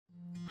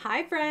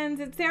Hi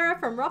friends, it's Sarah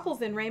from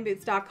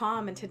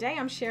rufflesandrainboots.com, and today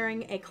I'm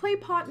sharing a clay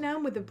pot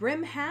gnome with a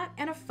brim hat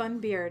and a fun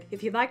beard.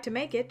 If you'd like to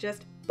make it,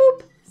 just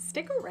boop,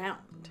 stick around.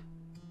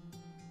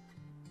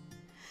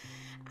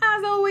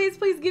 As always,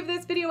 please give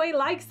this video a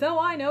like so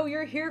I know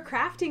you're here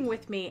crafting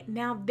with me.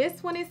 Now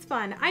this one is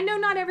fun. I know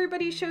not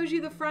everybody shows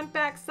you the front,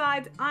 back,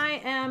 sides. I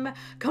am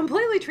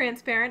completely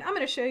transparent. I'm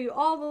going to show you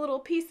all the little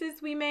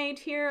pieces we made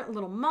here. A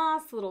little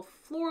moss, a little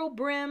floral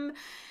brim,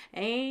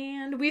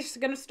 and we're just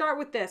going to start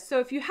with this. So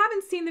if you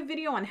haven't seen the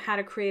video on how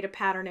to create a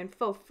pattern in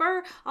faux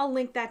fur, I'll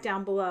link that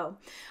down below.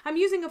 I'm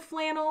using a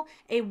flannel,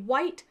 a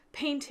white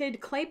painted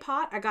clay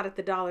pot I got at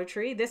the Dollar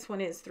Tree. This one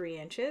is 3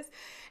 inches.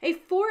 A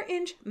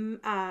 4-inch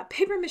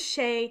paper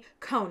mache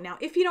cone. Now,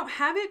 if you don't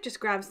have it, just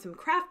grab some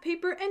craft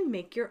paper and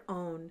make your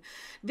own.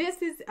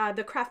 This is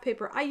the craft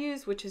paper I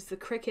use, which is the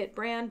Cricut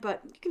brand,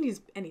 but you can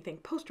use anything,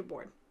 poster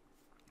board.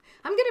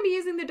 I'm going to be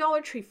using the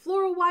Dollar Tree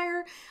floral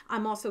wire.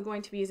 I'm also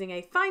going to be using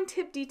a fine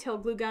tip detail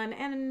glue gun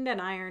and an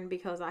iron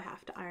because I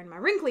have to iron my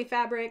wrinkly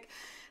fabric,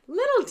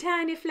 little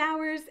tiny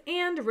flowers,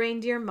 and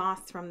reindeer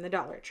moss from the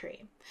Dollar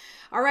Tree.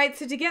 All right,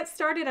 so to get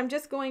started, I'm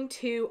just going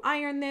to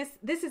iron this.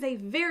 This is a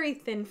very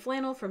thin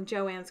flannel from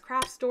Joann's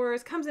Craft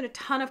Stores. Comes in a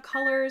ton of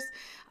colors,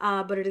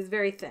 but it is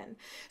very thin.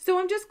 So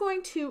I'm just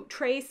going to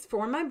trace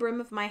for my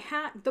brim of my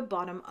hat the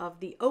bottom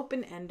of the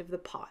open end of the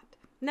pot.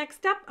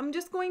 Next up, I'm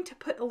just going to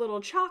put a little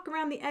chalk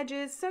around the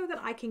edges so that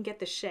I can get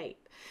the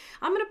shape.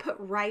 I'm going to put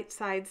right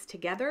sides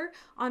together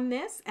on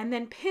this and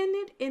then pin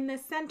it in the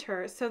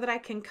center so that I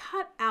can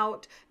cut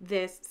out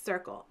this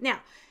circle.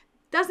 Now,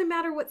 doesn't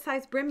matter what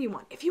size brim you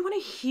want. If you want a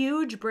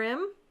huge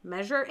brim,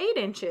 measure 8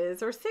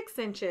 inches or 6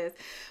 inches,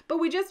 but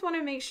we just want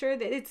to make sure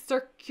that it's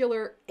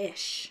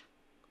circular-ish.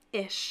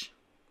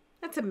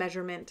 That's a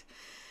measurement.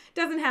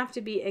 Doesn't have to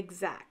be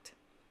exact,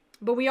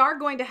 but we are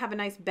going to have a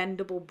nice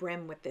bendable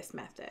brim with this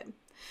method.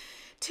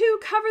 To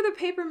cover the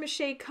paper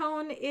mache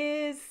cone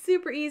is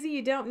super easy.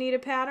 You don't need a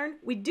pattern.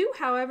 We do,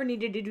 however, need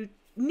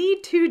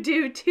to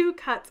do 2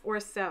 cuts or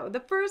so.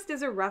 The first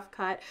is a rough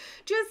cut,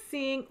 just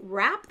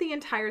wrap the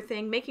entire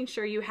thing, making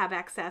sure you have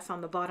excess on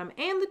the bottom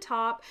and the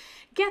top.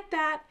 Get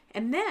that,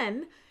 and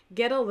then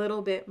get a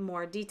little bit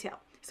more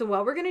detail. So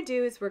what we're going to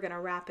do is we're going to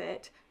wrap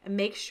it and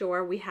make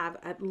sure we have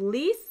at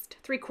least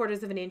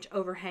 3/4 of an inch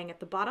overhang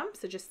at the bottom.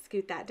 So just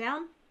scoot that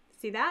down.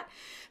 See that?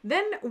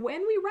 Then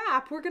when we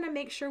wrap, we're going to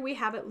make sure we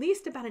have at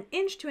least about 1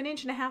 inch to 1.5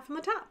 inches on the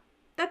top.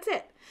 That's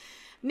it.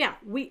 Now,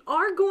 we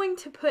are going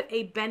to put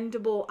a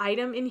bendable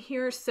item in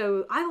here,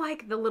 so I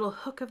like the little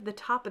hook of the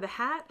top of the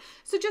hat,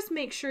 so just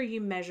make sure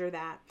you measure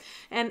that.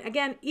 And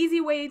again,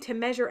 easy way to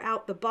measure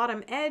out the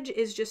bottom edge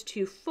is just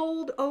to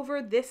fold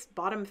over this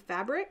bottom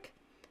fabric.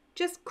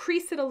 Just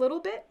crease it a little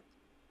bit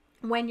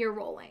when you're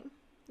rolling.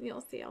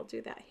 You'll see I'll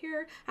do that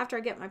here. After I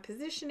get my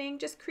positioning,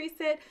 just crease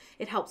it.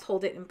 It helps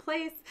hold it in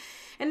place.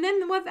 And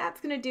then what that's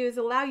going to do is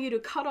allow you to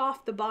cut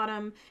off the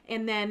bottom,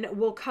 and then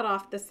we'll cut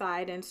off the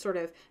side and sort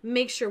of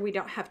make sure we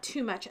don't have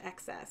too much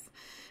excess.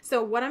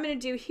 So what I'm going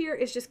to do here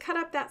is just cut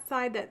up that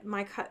side that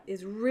my cut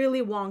is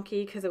really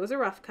wonky because it was a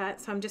rough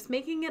cut. So I'm just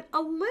making it a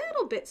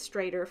little bit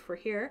straighter for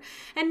here.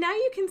 And now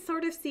you can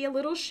sort of see a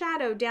little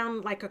shadow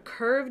down, like a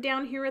curve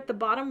down here at the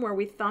bottom where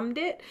we thumbed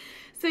it.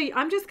 So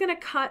I'm just going to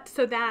cut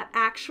so that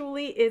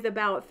actually is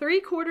about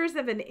 3/4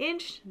 of an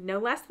inch, no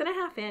less than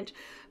 1/2 inch.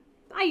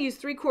 I use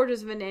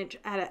 3/4 of an inch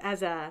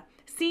as a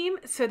seam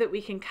so that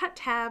we can cut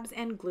tabs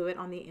and glue it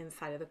on the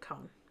inside of the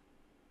cone.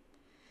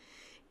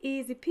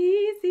 Easy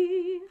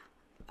peasy.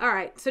 All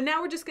right, so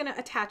now we're just going to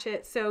attach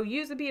it. So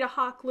use a bead of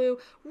hot glue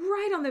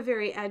right on the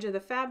very edge of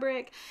the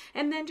fabric,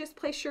 and then just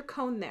place your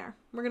cone there.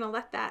 We're going to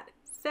let that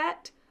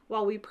set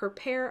while we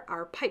prepare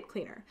our pipe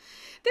cleaner.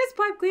 This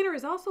pipe cleaner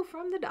is also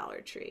from the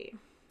Dollar Tree.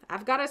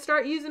 I've got to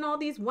start using all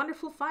these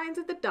wonderful finds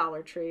at the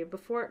Dollar Tree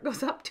before it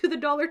goes up to the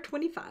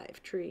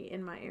 $1.25 tree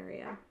in my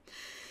area.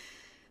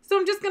 So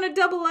I'm just going to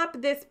double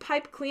up this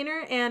pipe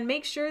cleaner and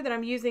make sure that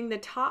I'm using the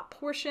top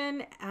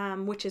portion,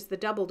 which is the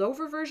doubled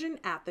over version,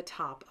 at the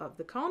top of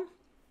the cone,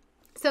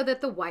 so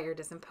that the wire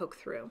doesn't poke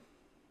through.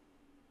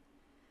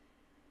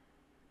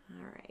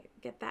 All right,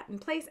 get that in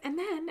place, and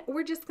then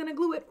we're just going to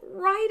glue it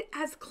right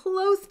as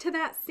close to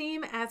that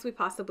seam as we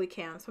possibly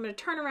can. So I'm going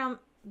to turn around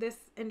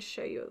this and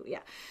show you. Yeah,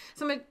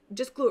 so I'm going to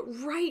just glue it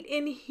right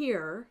in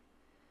here,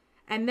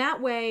 and that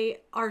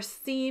way our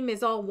seam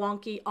is all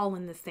wonky, all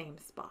in the same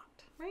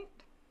spot, right?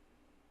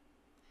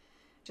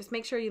 Just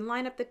make sure you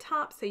line up the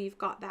top so you've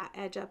got that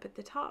edge up at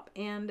the top,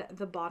 and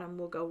the bottom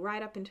will go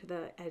right up into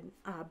the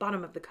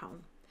bottom of the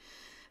cone.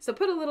 So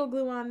put a little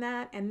glue on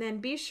that, and then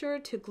be sure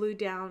to glue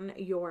down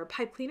your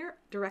pipe cleaner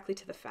directly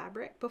to the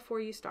fabric before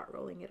you start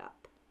rolling it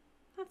up.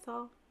 That's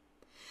all.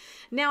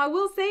 Now I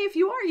will say, if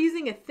you are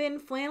using a thin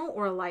flannel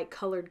or a light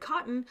colored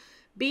cotton,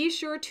 be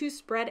sure to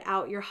spread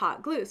out your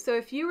hot glue. So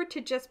if you were to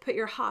just put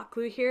your hot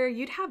glue here,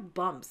 you'd have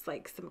bumps,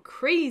 like some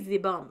crazy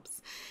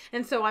bumps.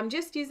 And so I'm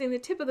just using the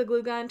tip of the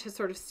glue gun to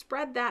sort of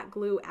spread that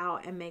glue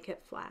out and make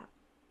it flat.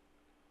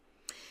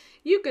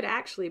 You could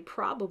actually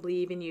probably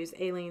even use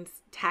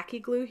Aleene's tacky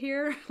glue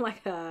here,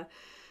 like a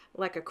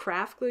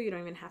craft glue. You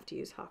don't even have to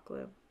use hot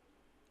glue.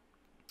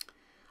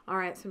 All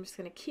right, so I'm just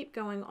gonna keep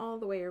going all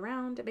the way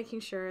around,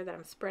 making sure that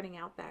I'm spreading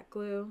out that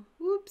glue.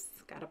 Whoops,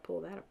 gotta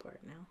pull that apart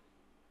now.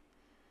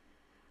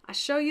 I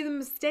show you the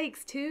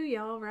mistakes too,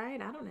 y'all,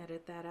 right? I don't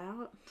edit that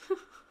out.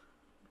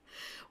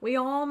 We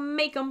all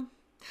make them.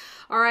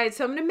 All right,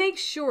 so I'm gonna make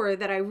sure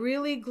that I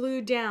really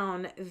glue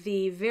down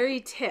the very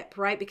tip,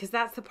 right? Because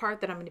that's the part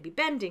that I'm gonna be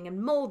bending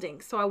and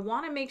molding. So I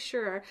wanna make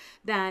sure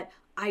that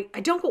I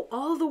don't go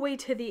all the way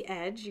to the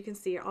edge. You can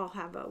see I'll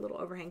have a little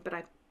overhang, but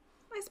I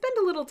spend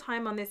a little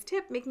time on this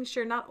tip, making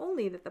sure not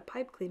only that the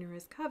pipe cleaner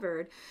is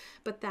covered,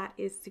 but that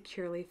is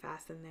securely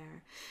fastened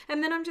there.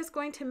 And then I'm just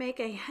going to make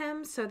a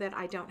hem so that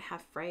I don't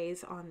have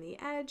frays on the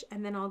edge,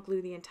 and then I'll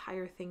glue the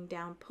entire thing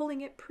down,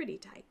 pulling it pretty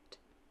tight.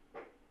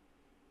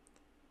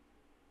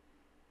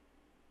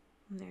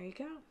 And there you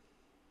go.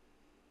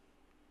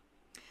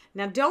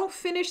 Now don't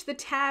finish the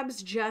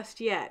tabs just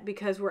yet,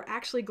 because we're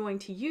actually going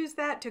to use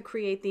that to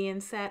create the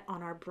inset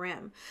on our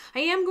brim.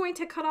 I am going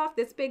to cut off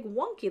this big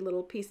wonky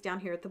little piece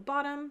down here at the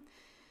bottom.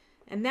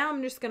 And now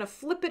I'm just going to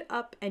flip it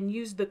up and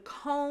use the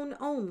cone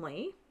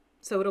only.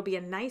 So it'll be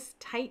a nice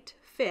tight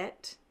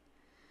fit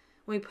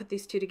when we put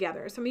these two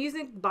together. So I'm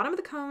using the bottom of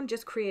the cone,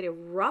 just create a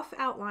rough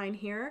outline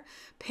here,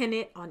 pin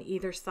it on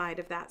either side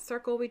of that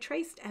circle we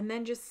traced, and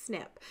then just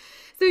snip.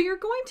 So you're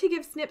going to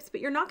give snips,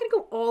 but you're not going to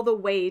go all the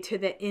way to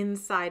the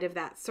inside of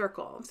that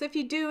circle. So if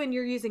you do and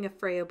you're using a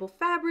frayable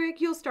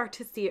fabric, you'll start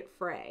to see it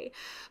fray.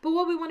 But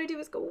what we want to do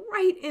is go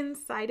right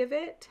inside of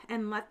it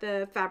and let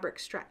the fabric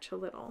stretch a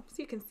little. So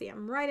you can see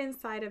I'm right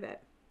inside of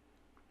it.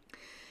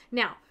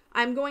 Now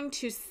I'm going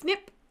to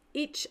snip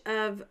each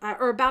of,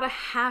 or about a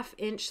 1/2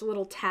 inch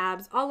little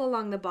tabs all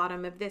along the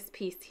bottom of this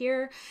piece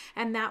here.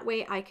 And that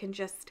way I can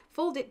just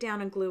fold it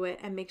down and glue it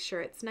and make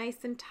sure it's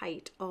nice and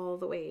tight all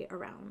the way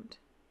around.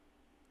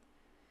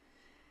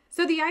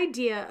 So the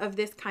idea of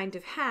this kind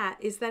of hat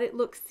is that it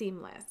looks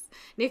seamless.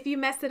 And if you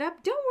mess it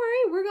up, don't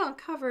worry, we're gonna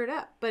cover it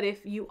up. But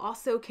if you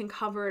also can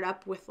cover it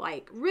up with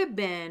like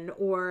ribbon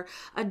or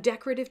a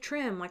decorative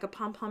trim, like a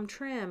pom-pom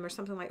trim or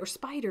something like, or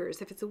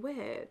spiders if it's a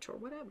witch or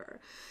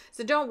whatever.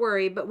 So don't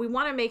worry, but we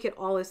wanna make it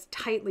all as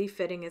tightly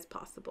fitting as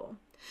possible.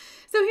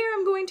 So here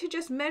I'm going to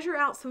just measure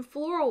out some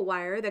floral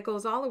wire that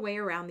goes all the way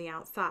around the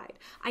outside.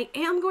 I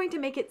am going to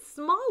make it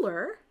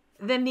smaller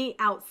than the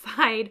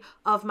outside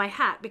of my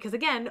hat, because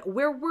again,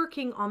 we're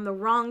working on the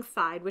wrong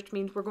side, which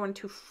means we're going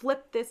to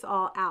flip this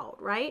all out,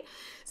 right?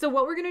 So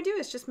what we're going to do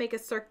is just make a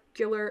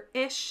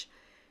circular-ish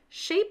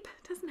shape.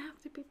 It doesn't have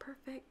to be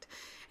perfect.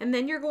 And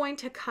then you're going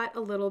to cut a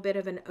little bit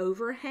of an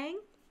overhang.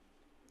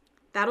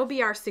 That'll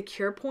be our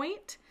secure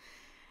point.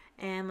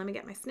 And let me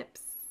get my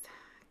snips.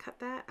 Cut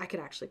that. I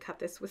could actually cut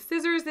this with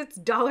scissors. It's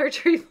Dollar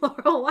Tree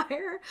floral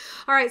wire.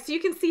 All right, so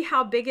you can see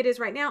how big it is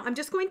right now. I'm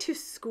just going to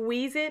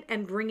squeeze it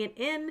and bring it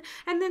in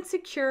and then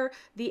secure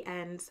the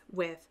ends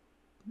with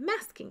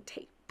masking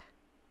tape.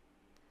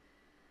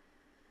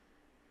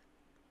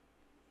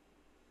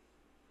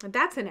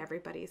 That's in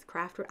everybody's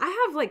craft room.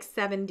 I have like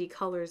 70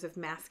 colors of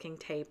masking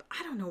tape.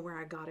 I don't know where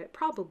I got it.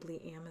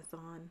 Probably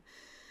Amazon.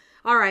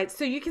 All right,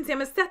 so you can see I'm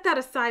gonna set that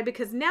aside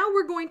because now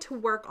we're going to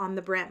work on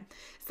the brim.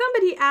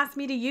 Somebody asked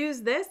me to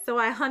use this, so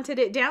I hunted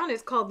it down.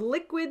 It's called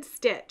Liquid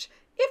Stitch.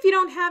 If you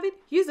don't have it,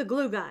 use a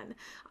glue gun.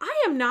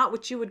 I am not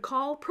what you would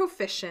call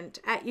proficient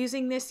at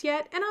using this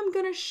yet, and I'm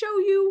gonna show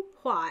you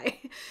why.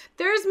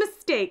 There's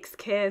mistakes,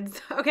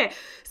 kids. Okay,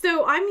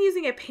 so I'm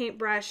using a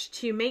paintbrush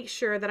to make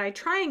sure that I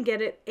try and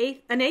get it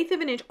an eighth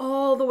of an inch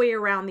all the way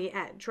around the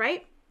edge,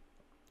 right?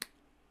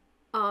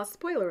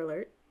 Spoiler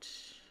alert.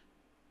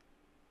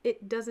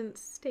 It doesn't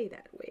stay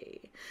that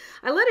way.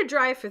 I let it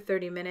dry for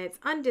 30 minutes,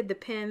 undid the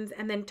pins,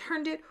 and then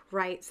turned it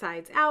right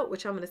sides out,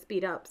 which I'm going to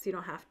speed up so you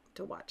don't have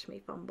to watch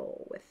me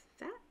fumble with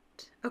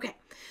that. Okay,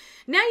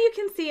 now you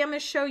can see I'm going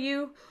to show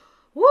you,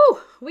 woo,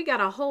 we got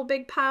a whole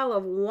big pile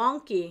of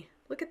wonky.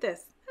 Look at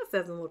this. This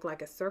doesn't look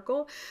like a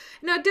circle.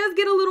 Now it does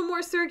get a little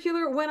more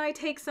circular when I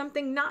take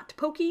something not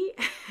pokey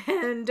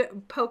and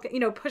poke,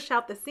 push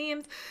out the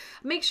seams.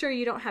 Make sure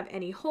you don't have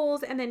any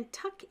holes, and then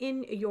tuck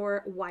in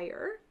your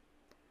wire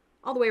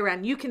all the way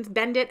around. You can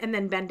bend it and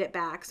then bend it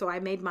back. So I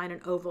made mine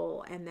an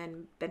oval and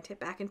then bent it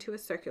back into a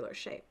circular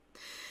shape.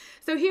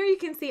 So here you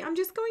can see I'm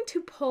just going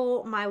to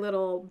pull my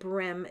little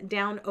brim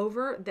down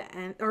over the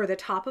end or the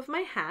top of my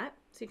hat.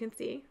 So you can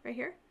see right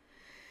here.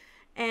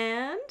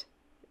 And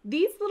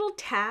these little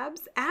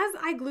tabs, as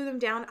I glue them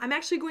down, I'm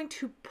actually going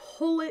to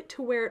pull it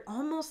to where it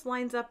almost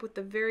lines up with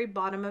the very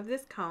bottom of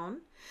this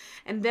cone.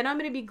 And then I'm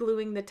going to be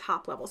gluing the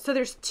top level. So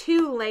there's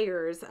 2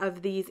 layers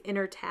of these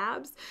inner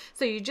tabs.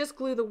 So you just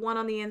glue the one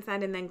on the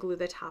inside and then glue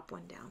the top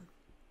one down.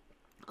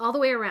 All the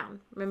way around.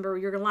 Remember,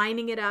 you're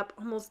lining it up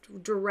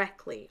almost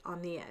directly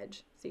on the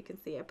edge. So you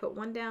can see I put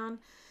one down,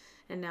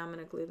 and now I'm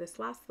going to glue this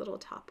last little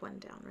top one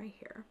down right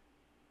here.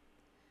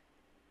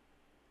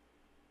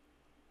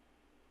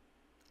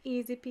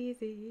 Easy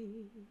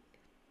peasy.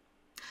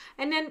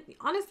 And then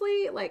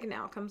honestly, like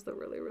now comes the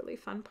really, really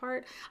fun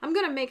part. I'm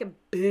going to make a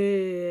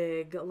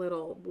big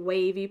little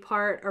wavy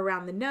part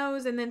around the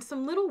nose and then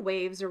some little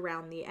waves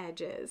around the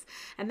edges.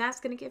 And that's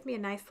going to give me a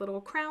nice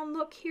little crown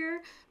look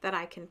here that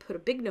I can put a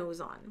big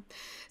nose on.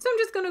 So I'm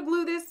just going to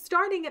glue this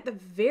starting at the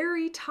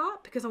very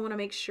top because I want to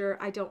make sure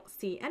I don't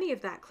see any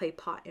of that clay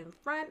pot in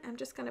front. I'm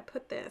just going to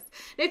put this.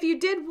 Now, if you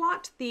did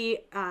watch the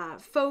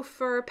faux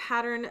fur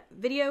pattern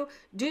video,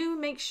 do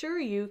make sure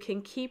you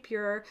can keep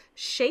your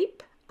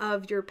shape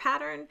of your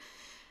pattern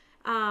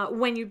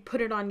when you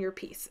put it on your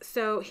piece.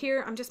 So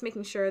here I'm just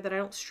making sure that I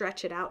don't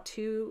stretch it out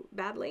too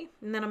badly,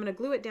 and then I'm going to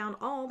glue it down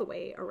all the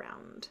way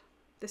around.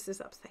 This is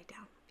upside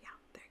down. Yeah,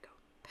 there you go.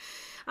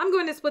 I'm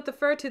going to split the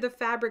fur to the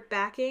fabric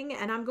backing,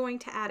 and I'm going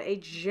to add a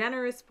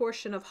generous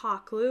portion of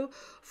hot glue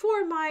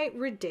for my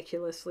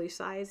ridiculously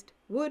sized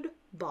wood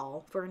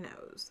ball for a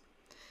nose.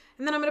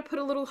 And then I'm going to put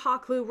a little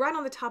hot glue right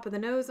on the top of the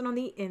nose and on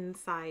the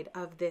inside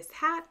of this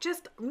hat.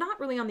 Just not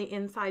really on the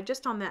inside,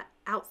 just on that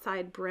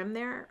outside brim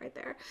there, right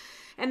there.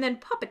 And then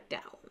pop it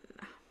down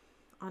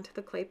onto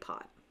the clay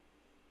pot.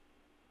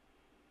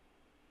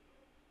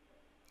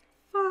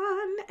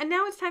 Fun. And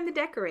now it's time to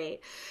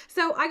decorate.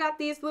 So I got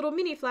these little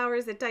mini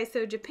flowers at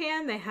Daiso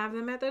Japan. They have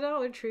them at the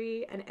Dollar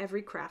Tree and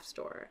every craft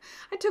store.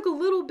 I took a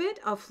little bit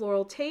of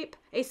floral tape,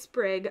 a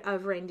sprig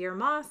of reindeer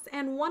moss,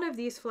 and one of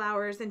these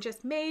flowers and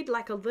just made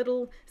like a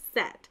little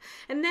set.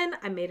 And then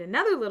I made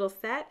another little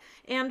set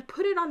and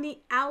put it on the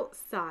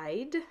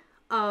outside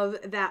of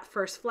that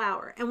first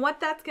flower. And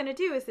what that's going to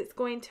do is it's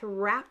going to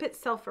wrap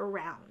itself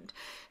around.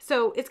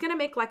 So it's going to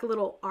make like a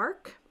little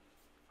arc.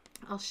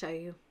 I'll show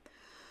you.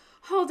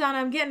 Hold on,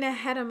 I'm getting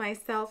ahead of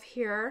myself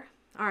here.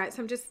 All right,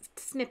 so I'm just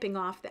snipping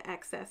off the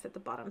excess at the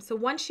bottom. So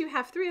once you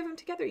have 3 of them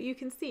together, you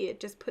can see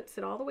it just puts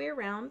it all the way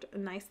around, a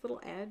nice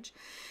little edge.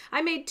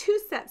 I made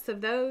 2 sets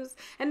of those,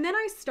 and then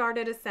I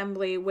started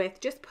assembly with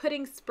just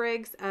putting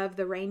sprigs of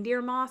the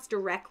reindeer moss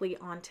directly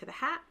onto the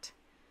hat,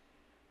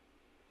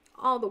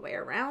 all the way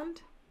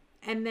around.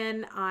 And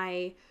then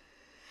I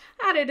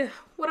added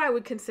what I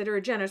would consider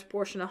a generous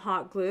portion of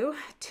hot glue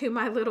to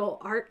my little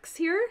arcs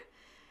here,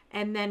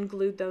 and then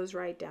glued those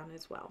right down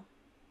as well.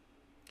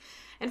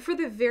 And for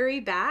the very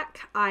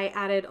back, I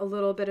added a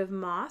little bit of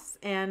moss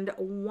and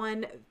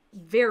one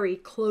very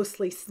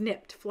closely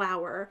snipped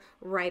flower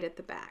right at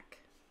the back.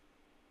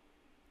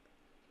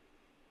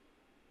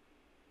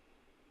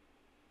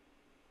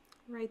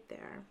 Right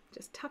there.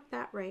 Just tuck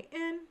that right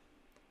in.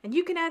 And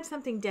you can add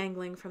something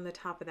dangling from the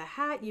top of the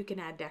hat. You can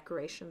add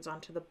decorations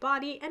onto the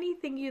body,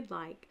 anything you'd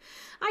like.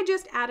 I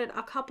just added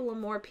a couple of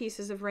more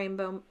pieces of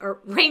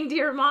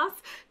reindeer moss,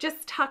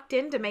 just tucked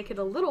in to make it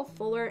a little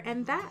fuller,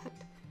 and that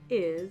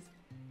is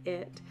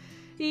it.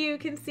 You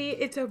can see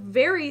it's a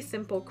very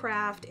simple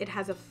craft. It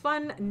has a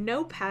fun,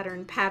 no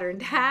pattern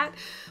patterned hat.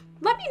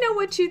 Let me know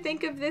what you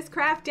think of this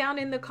craft down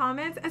in the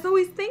comments. As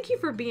always, thank you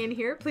for being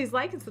here. Please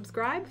like and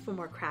subscribe for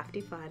more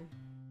crafty fun.